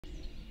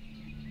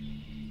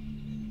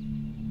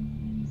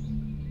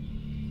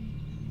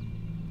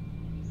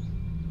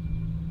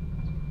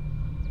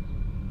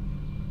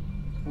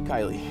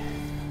Kylee,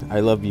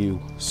 I love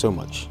you so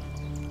much.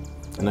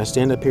 And I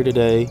stand up here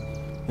today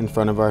in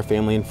front of our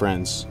family and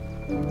friends,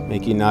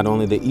 making not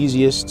only the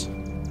easiest,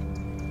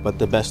 but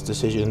the best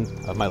decision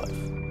of my life.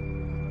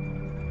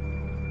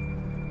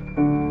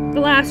 The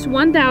last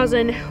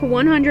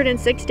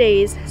 1,106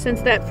 days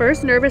since that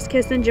first nervous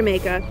kiss in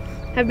Jamaica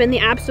have been the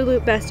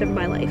absolute best of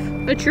my life.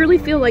 I truly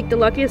feel like the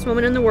luckiest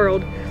woman in the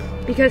world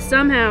because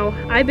somehow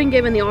I've been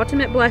given the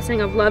ultimate blessing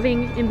of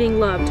loving and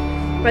being loved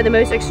by the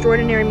most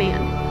extraordinary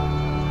man.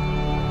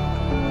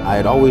 I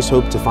had always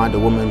hoped to find a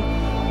woman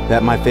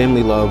that my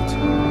family loved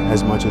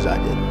as much as I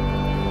did.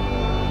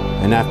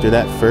 And after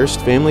that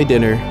first family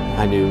dinner,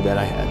 I knew that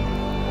I had.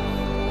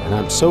 And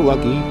I'm so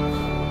lucky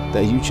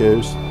that you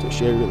chose to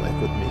share your life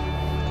with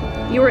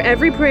me. You were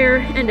every prayer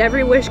and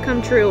every wish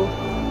come true,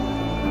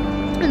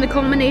 and the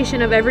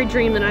culmination of every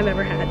dream that I've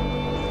ever had.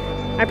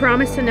 I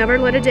promise to never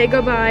let a day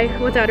go by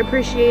without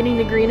appreciating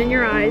the green in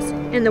your eyes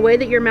and the way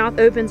that your mouth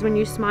opens when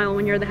you smile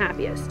when you're the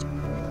happiest.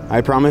 I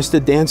promise to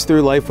dance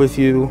through life with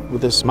you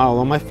with a smile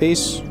on my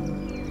face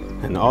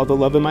and all the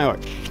love in my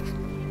heart,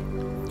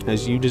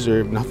 as you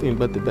deserve nothing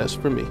but the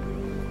best from me.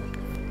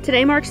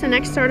 Today marks the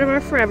next start of our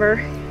forever,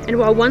 and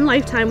while one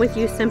lifetime with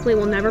you simply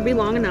will never be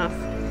long enough,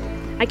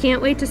 I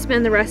can't wait to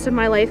spend the rest of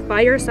my life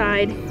by your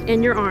side,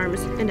 in your arms,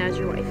 and as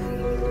your wife.